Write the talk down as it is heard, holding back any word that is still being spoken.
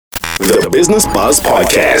The Business Buzz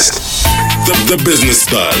Podcast. The Business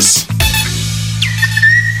Buzz.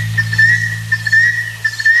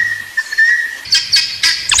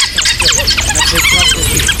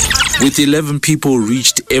 With 11 people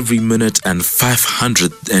reached every minute and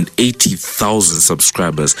 580,000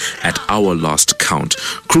 subscribers at our last count,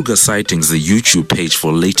 Kruger Sightings, the YouTube page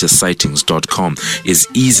for latestsightings.com, is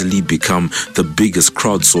easily become the biggest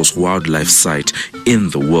crowdsourced wildlife site in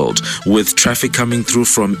the world. With traffic coming through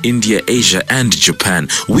from India, Asia, and Japan,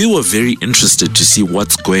 we were very interested to see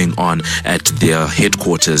what's going on at their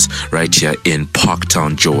headquarters right here in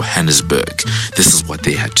Parktown, Johannesburg. This is what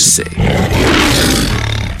they had to say.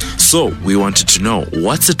 So we wanted to know,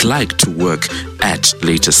 what's it like to work at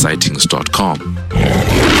latestsightings.com?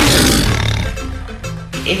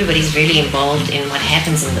 Everybody's really involved in what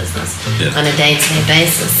happens in business on a day-to-day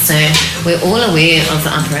basis. So we're all aware of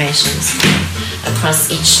the operations across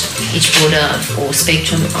each border or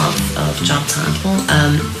spectrum of job title.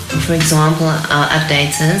 For example, our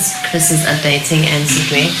updaters, Chris is updating and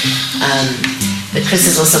Ossendryver, but Chris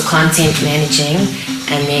is also content managing,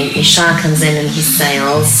 and then Ishar comes in and he's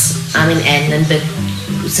sales. I'm in admin, but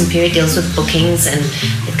Ossendryver deals with bookings and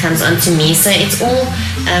it comes on to me. So it's all,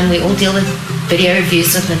 we all deal with video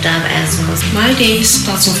reviews with Nadav as well. My day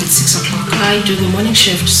starts off at 6 o'clock. I do the morning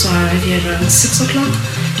shift, so I arrive here around 6 o'clock.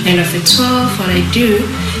 And at 12, what I do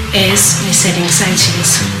is I setting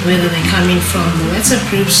sightings, whether they come in from the WhatsApp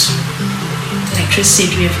groups. Like Chris said,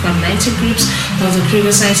 we have got 90 groups of the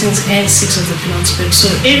Kruger sightings and 6 of the plant groups. So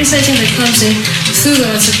every sighting that comes in through the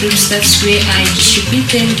WhatsApp groups, that's where I distribute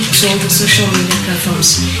them to all the social media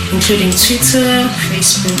platforms, including Twitter,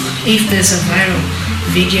 Facebook. If there's a viral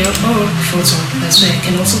video or photo, that's where I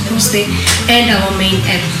can also post it, and our main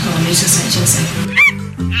app, our latest sightings app.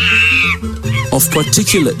 Of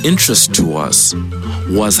particular interest to us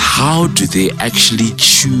was, how do they actually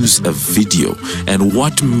choose a video, and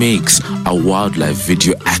what makes a wildlife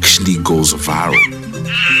video actually goes viral?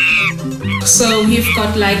 So we've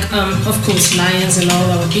got of course, lions and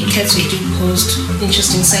all our big cats. We do post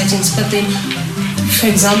interesting sightings, but then, for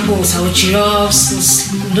example, our giraffes, those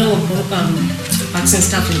little bugs and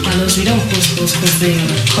stuff in palos, we don't post those because they're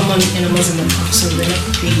common animals in the park, so they're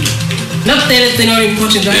not really, not that they're not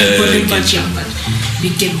important, but we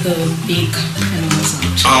get the big animals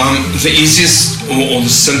out. The easiest or the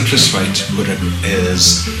simplest way to put it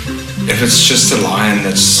is, if it's just a lion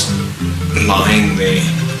that's lying there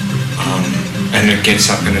and it gets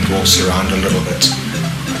up and it walks around a little bit,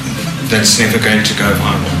 that's never going to go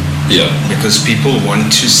viral. Yeah. Because people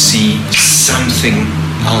want to see something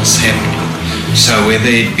else happening. So whether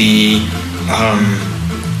it be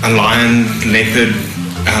a lion, leopard,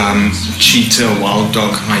 cheetah, wild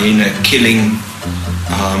dog, hyena killing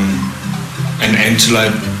an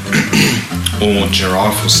antelope or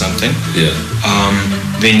giraffe or something,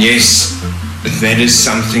 then yes, that is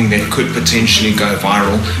something that could potentially go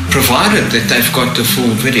viral, provided that they've got the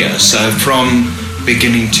full video, so from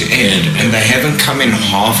beginning to end, and they haven't come in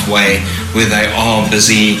halfway where they are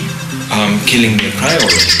busy killing their prey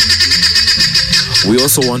already. We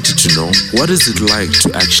also wanted to know, what is it like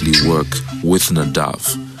to actually work with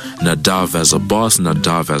Nadav? Nadav as a boss,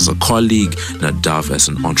 Nadav as a colleague, Nadav as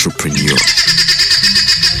an entrepreneur.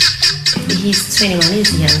 He's 21,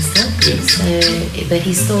 he's a youngster, but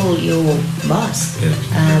he's still your boss.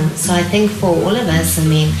 So I think for all of us,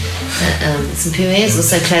 Ossendryver is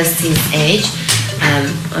also close to his age.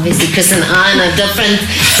 Obviously, Chris and I are in a different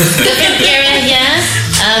area here.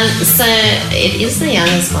 So it is the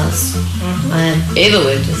youngest boss I've ever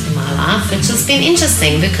worked with in my life, which has been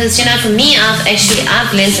interesting because, for me,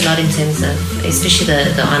 I've learned a lot in terms of, especially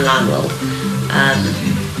the online world.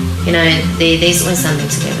 There's always something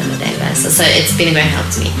to learn on a daily basis. So it's been a great help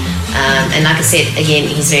to me. And like I said, again,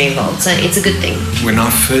 he's very involved. So it's a good thing. When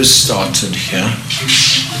I first started here,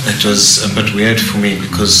 it was a bit weird for me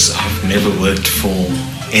because I've never worked for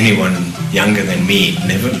anyone younger than me,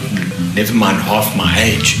 never mind half my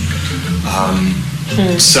age.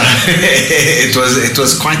 So it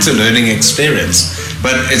was quite a learning experience,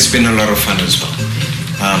 but it's been a lot of fun as well.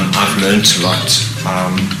 I've learned a lot.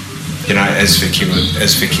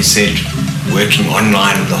 As Vicky said, working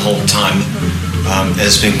online the whole time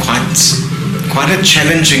has been quite a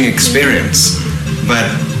challenging experience,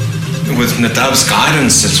 but with Nadav's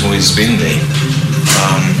guidance, it's always been there,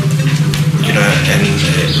 and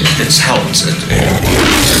it's helped.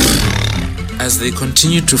 As they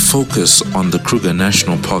continue to focus on the Kruger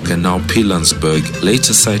National Park and now Pilanesberg,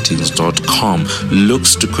 latersightings.com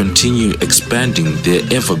looks to continue expanding their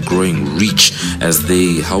ever-growing reach as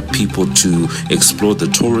they help people to explore the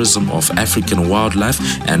tourism of African wildlife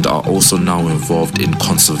and are also now involved in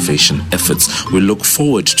conservation efforts. We look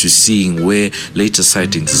forward to seeing where Later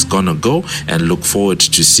Sightings is gonna go and look forward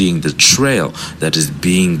to seeing the trail that is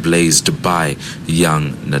being blazed by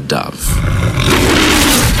young Nadav.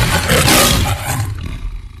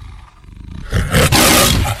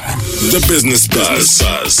 The Business Buzz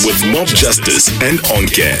with Mob Justice and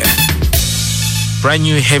Onke. Brand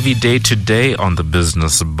new heavy day today on the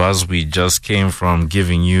Business Buzz. We just came from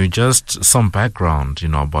giving you just some background,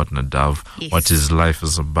 about Nadav, what his life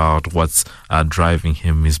is about, what's driving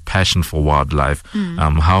him, his passion for wildlife,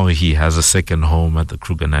 how he has a second home at the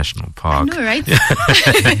Kruger National Park. I know, right?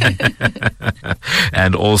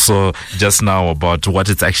 And also just now about what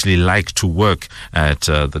it's actually like to work at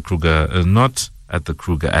the Kruger, not at the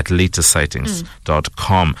Kruger, at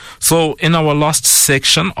latersightings.com. So in our last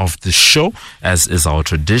section of the show, as is our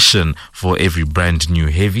tradition for every brand new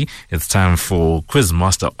heavy, it's time for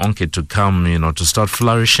Quizmaster Onke to come, to start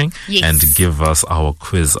flourishing and give us our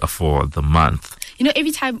quiz for the month.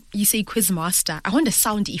 Every time you say Quizmaster, I want a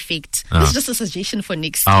sound effect. This is just a suggestion for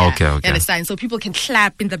next year. Okay. You understand? So people can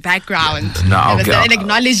clap in the background Okay. and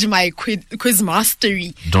acknowledge my quiz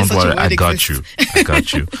mastery. Don't worry, I got you.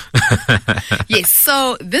 Yes,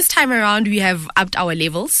 so this time around we have upped our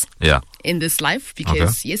levels. Yeah. In this life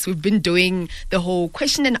because yes, we've been doing the whole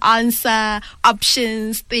question and answer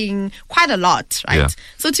options thing quite a lot, right? Yeah.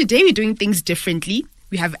 So today we're doing things differently.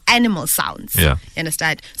 We have animal sounds. Yeah. You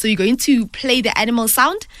understand? So you're going to play the animal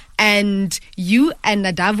sound and you and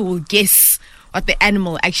Nadav will guess what the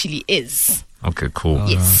animal actually is. Okay, cool.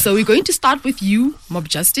 Yes. So we're going to start with you, Mob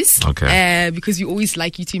Justice. Okay. Because we always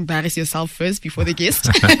like you to embarrass yourself first before the guest.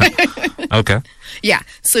 Okay. Yeah.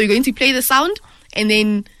 So you're going to play the sound and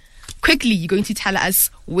then quickly you're going to tell us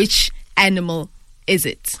which animal is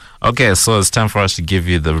it. Okay, so it's time for us to give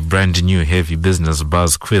you the brand new heavy Business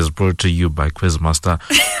Buzz quiz brought to you by Quizmaster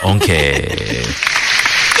Onke.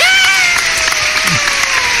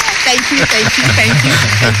 Thank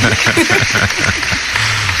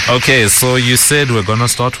you. Okay, so you said we're gonna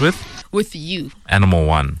start with you. Animal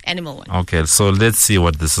 1. Animal 1. Okay, so let's see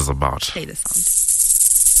what this is about. Play the sound.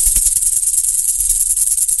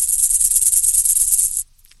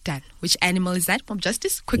 Done. Which animal is that, Mob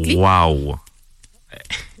Justice? Quickly. Wow.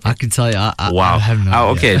 I can tell you. Wow. I have no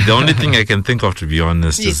idea. Okay, the only thing I can think of, to be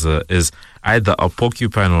honest, is either a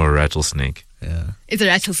porcupine or a rattlesnake. Yeah. It's a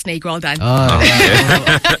rattlesnake. Well done.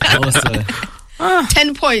 Also.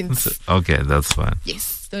 10 points. Okay, that's fine.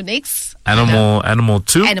 Yes. So next. Animal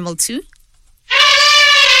 2. Animal 2.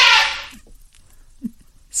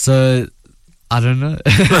 So, I don't know.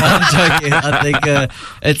 I'm joking. I think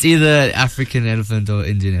it's either African elephant or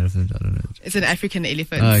Indian elephant. I don't know. It's an African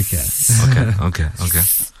elephant. Okay.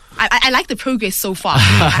 I like the progress so far.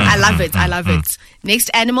 I love it. I love it.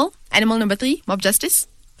 Next animal. Animal number 3. Mob Justice.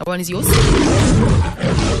 That one is yours.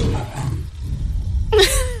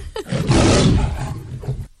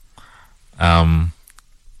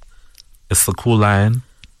 It's the cool lion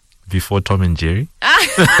before Tom and Jerry.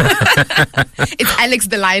 It's Alex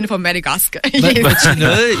the lion from Madagascar. But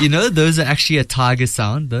you know, those are actually a tiger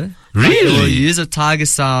sound, though. Really? Like, they will use a tiger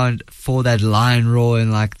sound for that lion roar in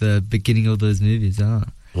like the beginning of those movies.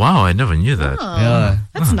 Wow, I never knew that. Oh, yeah,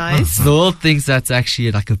 that's nice. The world thinks that's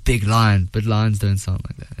actually like a big lion, but lions don't sound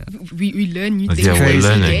like that. Yeah. We learn new things. Yeah, we're crazy.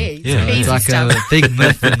 learning. Yeah, It's like a big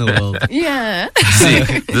myth in the world. Yeah.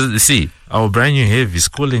 See, our brand new heavy is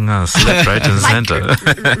schooling us left, right, and center.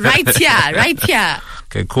 Right here.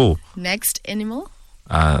 Okay, cool. Next animal.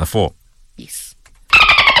 4. Yes.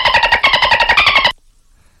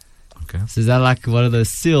 Okay. So is that like one of those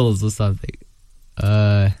seals or something?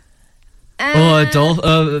 Or a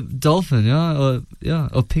dolphin, or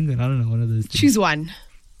penguin. I don't know, one of those things. Choose one.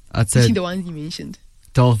 I'd say Between the ones you mentioned.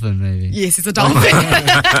 dolphin, maybe. Yes, it's a dolphin.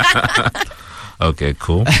 Okay,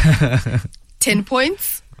 cool. 10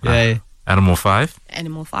 points. Yeah. Animal 5.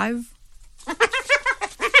 Animal 5.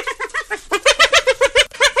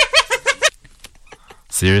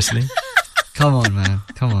 Seriously? Come on, man.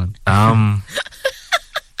 Come on.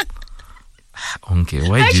 Okay,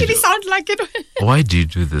 I actually sound like it. why do you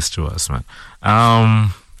do this to us, man?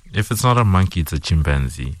 If it's not a monkey, it's a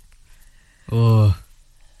chimpanzee. Oh.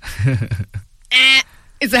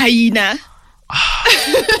 It's a hyena.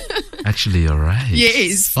 Actually, you're right.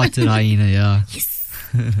 Yes. Spotted hyena, yeah. Yes.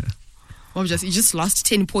 Well, you just lost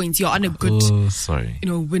 10 points. You're on a good, Oh. Sorry.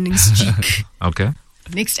 winning streak. Okay.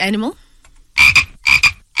 Next animal.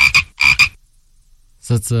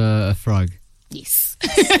 So it's a frog. Yes.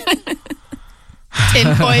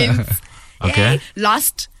 10 points. Okay. Yay.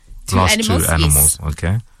 Last two Last animals. two animals. Yes.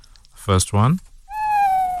 Okay. First one.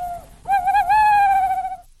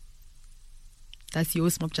 That's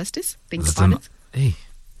yours, Mob Justice. Think Is it about it. Hey,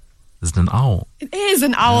 is it an owl? It is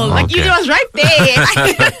an owl. Oh, Like okay. you was right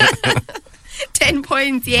there. 10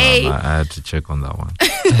 points. Yay. I had to check on that one.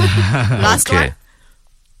 Last Okay. one.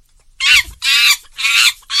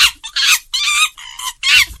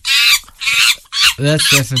 That's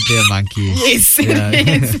definitely a monkey. Yes. Yeah.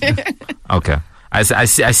 Yes. Okay. I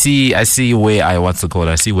see where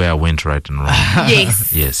I see where I went right and wrong.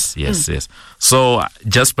 Yes. Yes. So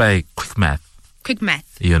just by quick math, Quick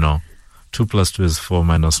math. 2 plus 2 is 4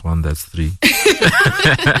 minus 1, that's 3.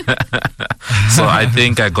 So I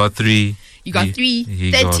think I got 3. You got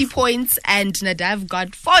He 30 got- points, and Nadav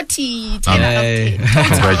got 40. 10 out of Yay. 10. Total.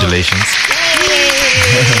 Congratulations.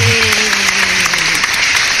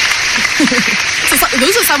 So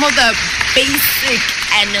those are some of the basic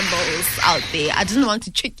animals out there. I didn't want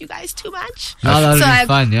to trick you guys too much. No, that would So be I-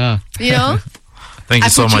 fun, yeah. You know? Thank I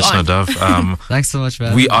you so put you much, on. Nadav. Thanks so much,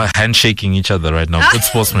 man. We are handshaking each other right now. Good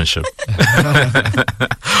sportsmanship.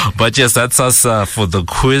 But yes, that's us for the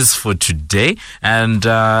quiz for today. And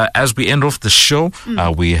as we end off the show,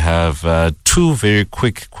 we have 2 very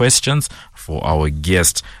quick questions for our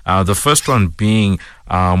guest. The first one being,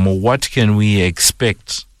 what can we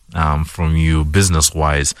expect from you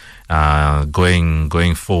business-wise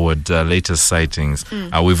going forward, latest sightings?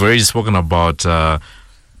 We've already spoken about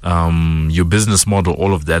your business model,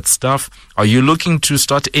 all of that stuff. Are you looking to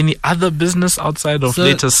start any other business outside of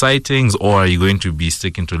latest sightings, or are you going to be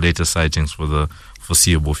sticking to latest sightings for the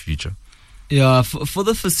foreseeable future? Yeah, for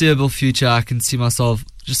the foreseeable future, I can see myself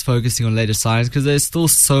just focusing on later sightings because there's still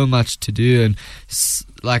so much to do, and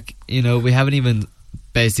we haven't even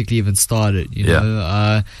started.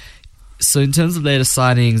 So in terms of later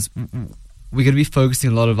sightings, we're going to be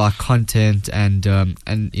focusing a lot of our content and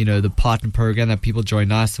the partner program that people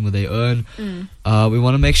join us and where they earn. We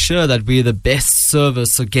want to make sure that we're the best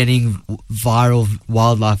service for getting viral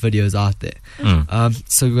wildlife videos out there.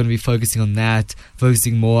 So we're going to be focusing on that,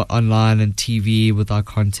 focusing more online and TV with our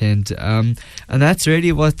content, and that's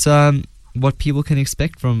really what people can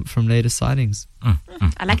expect from later sightings.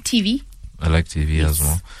 I like TV. I like TV as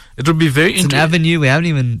well. It would be very It's an avenue we haven't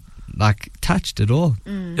even touched at all.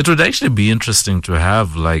 It would actually be interesting to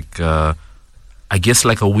have I guess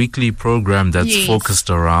a weekly program that's focused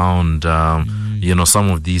around some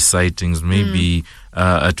of these sightings, maybe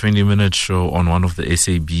a 20-minute show on one of the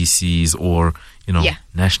SABCs or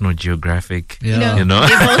National Geographic. Yeah. You know,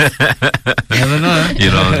 Never know.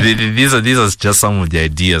 these are just some of the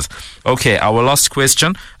ideas. Okay, our last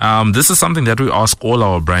question. This is something that we ask all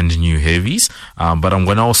our brand new heavies, but I'm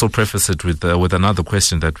going to also preface it with another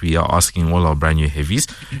question that we are asking all our brand new heavies.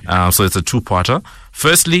 So it's a 2-parter.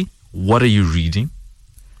 Firstly, what are you reading?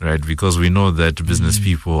 Right, because we know that business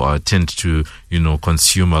people tend to,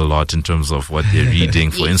 consume a lot in terms of what they're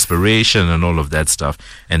reading for inspiration and all of that stuff.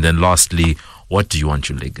 And then lastly, what do you want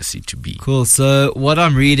your legacy to be? Cool. So what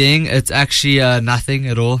I'm reading, it's actually nothing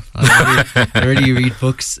at all. I don't really read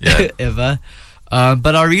books ever.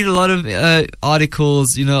 But I read a lot of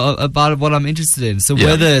articles, about what I'm interested in. So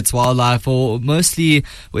whether it's wildlife or mostly,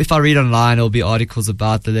 if I read online, it'll be articles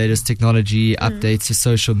about the latest technology, updates to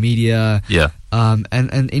social media.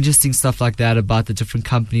 And interesting stuff like that about the different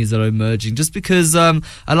companies that are emerging, just because I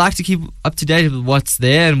like to keep up to date with what's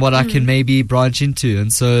there and what I can maybe branch into.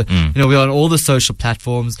 And so, we're on all the social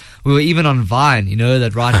platforms. We were even on Vine,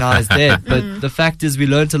 that right now is dead. But the fact is we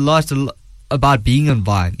learned a lot about being on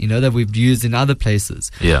Vine, that we've used in other places.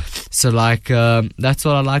 So that's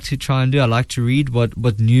what I like to try and do. I like to read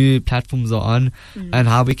what new platforms are on and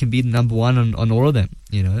how we can be number one on all of them,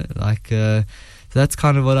 so that's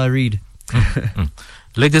kind of what I read.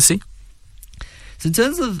 Legacy? So in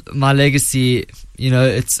terms of my legacy,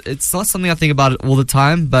 it's not something I think about all the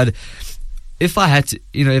time, but if I had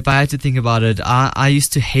to think about it, I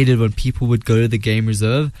used to hate it when people would go to the game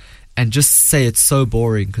reserve and just say it's so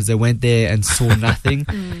boring because they went there and saw nothing.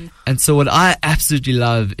 And so what I absolutely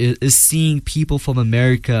love is seeing people from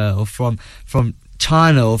America or from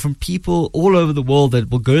China or from people all over the world that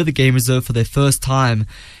will go to the game reserve for their first time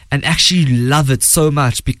and actually love it so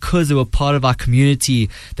much because they were part of our community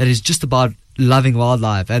that is just about loving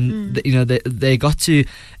wildlife. And they got to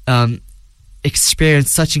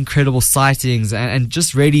experience such incredible sightings and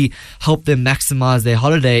just really help them maximize their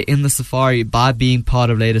holiday in the safari by being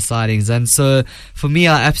part of later sightings. And so for me,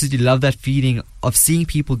 I absolutely love that feeling of seeing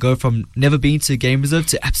people go from never being to a game reserve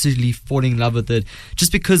to absolutely falling in love with it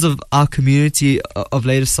just because of our community of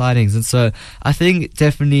later sightings. And so I think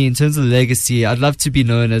definitely in terms of legacy, I'd love to be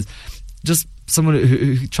known as just someone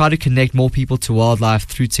who try to connect more people to wildlife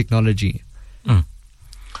through technology.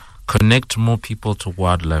 Connect more people to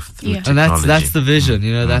wildlife through technology. And that's the vision,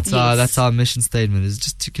 you know, that's our mission statement, is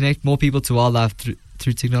just to connect more people to wildlife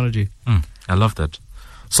through technology. I love that.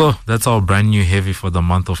 So that's our brand new heavy for the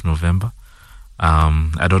month of November.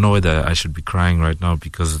 I don't know whether I should be crying right now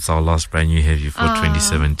because it's our last brand new heavy for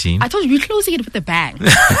 2017. I told you we're closing it with a bang.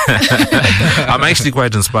 I'm actually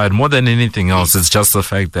quite inspired. More than anything else, it's just the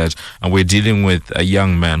fact that we're dealing with a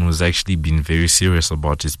young man who's actually been very serious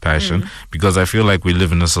about his passion, because I feel like we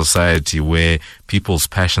live in a society where people's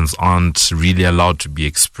passions aren't really allowed to be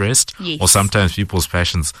expressed, or sometimes people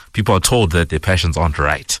are told that their passions aren't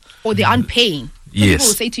right. Or they aren't paying. Yes. People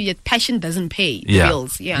will say to you, passion doesn't pay the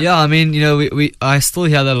bills. Yeah, I mean, you know, I still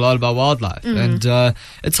hear that a lot about wildlife, and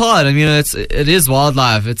it's hard. I mean, it is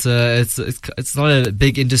wildlife. It's not a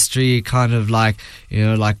big industry kind of like, you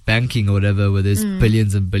know, like banking or whatever, where there's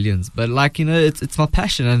billions and billions. But like, you know, it's my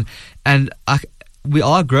passion, and we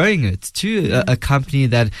are growing it to a company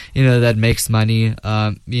that, you know, that makes money,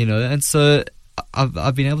 you know, and so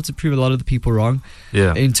I've been able to prove a lot of the people wrong,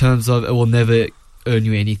 in terms of it will never earn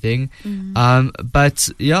you anything, but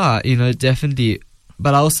yeah, you know, definitely.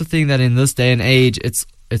 But I also think that in this day and age, it's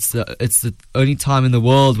the only time in the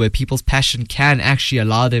world where people's passion can actually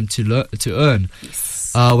allow them to earn.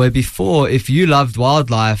 Where before, if you loved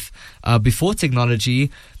wildlife before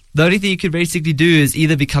technology, the only thing you could basically do is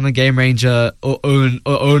either become a game ranger or own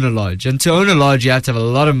a lodge. And to own a lodge, you have to have a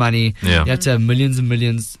lot of money. You have to have millions and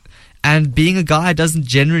millions. And being a guy doesn't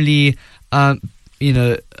generally you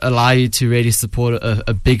know, allow you to really support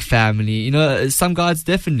a big family. You know, some guides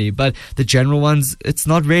definitely, but the general ones, it's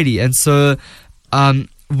not really. And so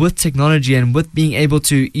with technology and with being able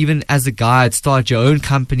to, even as a guide, start your own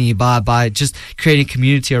company by just creating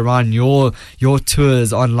community around your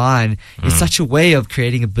tours online, is such a way of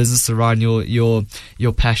creating a business around your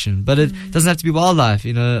passion. But it doesn't have to be wildlife,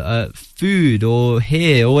 you know, food or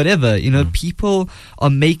hair or whatever. You know, people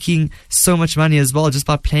are making so much money as well just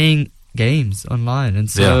by playing games online. And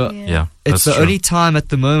so it's the only time at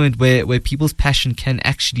the moment where people's passion can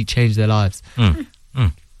actually change their lives.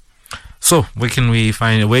 So where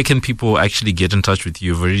can people actually get in touch with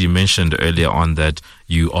you? You've already mentioned earlier on that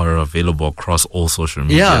you are available across all social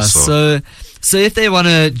media. So if they want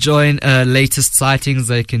to join latest sightings,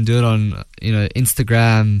 they can do it on, you know,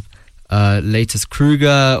 Instagram, latest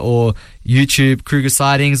Kruger, or YouTube Kruger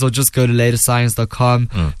sightings, or just go to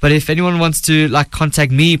latersightings.com. But if anyone wants to like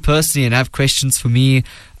contact me personally and have questions for me,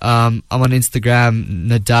 I'm on Instagram,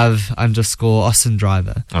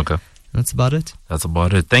 Nadav_Ossendryver. Okay. That's about it.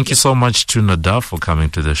 Thank you so much to Nadav for coming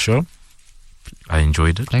to the show. I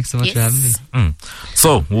enjoyed it. Thanks so much for having me.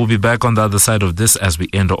 So we'll be back on the other side of this as we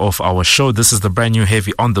end off our show. This is the brand new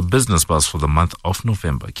heavy on the Business Buzz for the month of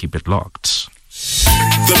November. Keep it locked.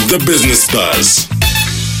 The Business Buzz.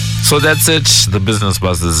 So that's it. The Business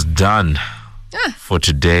Buzz is done for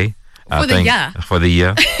today. For the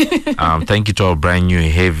year. Thank you to our brand new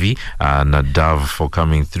heavy, Nadav, for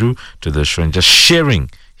coming through to the show and just sharing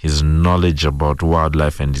his knowledge about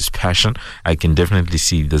wildlife and his passion. I can definitely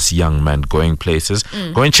see this young man going places.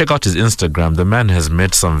 Go and check out his Instagram. The man has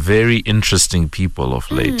met some very interesting people of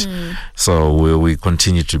late. So we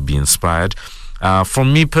continue to be inspired.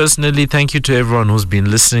 From me personally, thank you to everyone who's been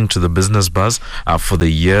listening to the Business Buzz for the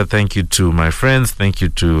year. Thank you to my friends. Thank you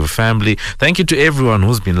to family. Thank you to everyone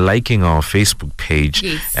who's been liking our Facebook page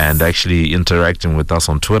and actually interacting with us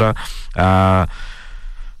on Twitter.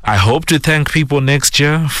 I hope to thank people next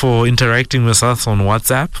year for interacting with us on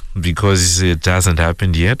WhatsApp, because it hasn't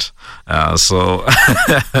happened yet. But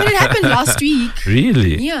it happened last week.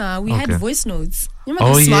 Really? Yeah, we had voice notes.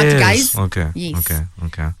 Remember the smart guys? Okay.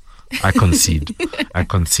 I concede.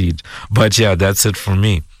 But yeah, that's it for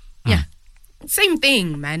me. Yeah. Same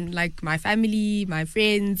thing, man. Like my family, my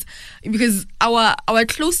friends, because our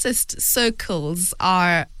closest circles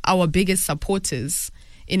are our biggest supporters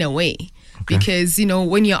in a way. Because, you know,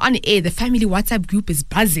 when you're on air, the family WhatsApp group is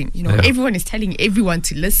buzzing. You know, everyone is telling everyone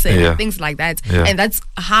to listen and things like that. And that's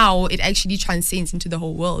how it actually transcends into the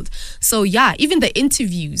whole world. So, yeah, even the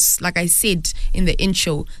interviews, like I said in the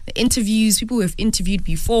intro, the interviews, people who have interviewed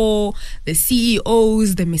before, the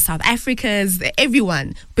CEOs, the Miss South Africas,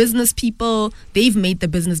 everyone, business people, they've made the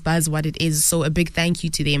Business Buzz what it is. So a big thank you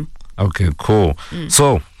to them. Okay, cool.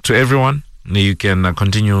 So, to everyone, You can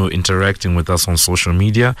continue interacting with us on social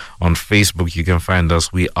media. On Facebook, you can find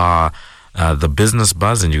us. We are The Business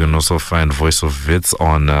Buzz, and you can also find Voice of Wits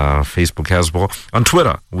on Facebook as well. On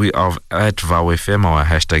Twitter, we are at VowFM. Our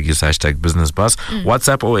hashtag is #BusinessBuzz.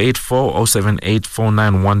 WhatsApp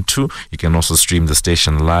 084-078-4912. You can also stream the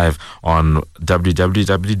station live on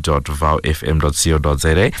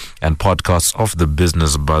www.vowfm.co.za, and podcasts of the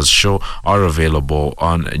Business Buzz show are available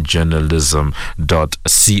on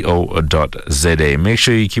journalism.co.za. Make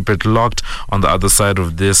sure you keep it locked. On the other side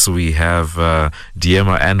of this, we have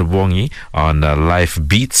Diema and Wongi on Life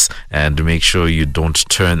Beats, and make sure you don't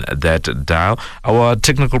turn that dial. Our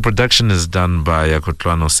technical production is done by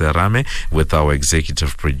Kotlano Serame, with our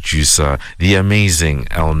executive producer, the amazing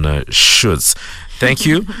Elna Schutz. Thank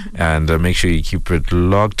you, and make sure you keep it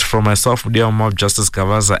locked. From myself, Mob Justice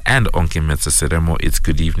Kavaza, and Onke Metsa Seremo, it's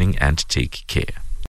good evening and take care.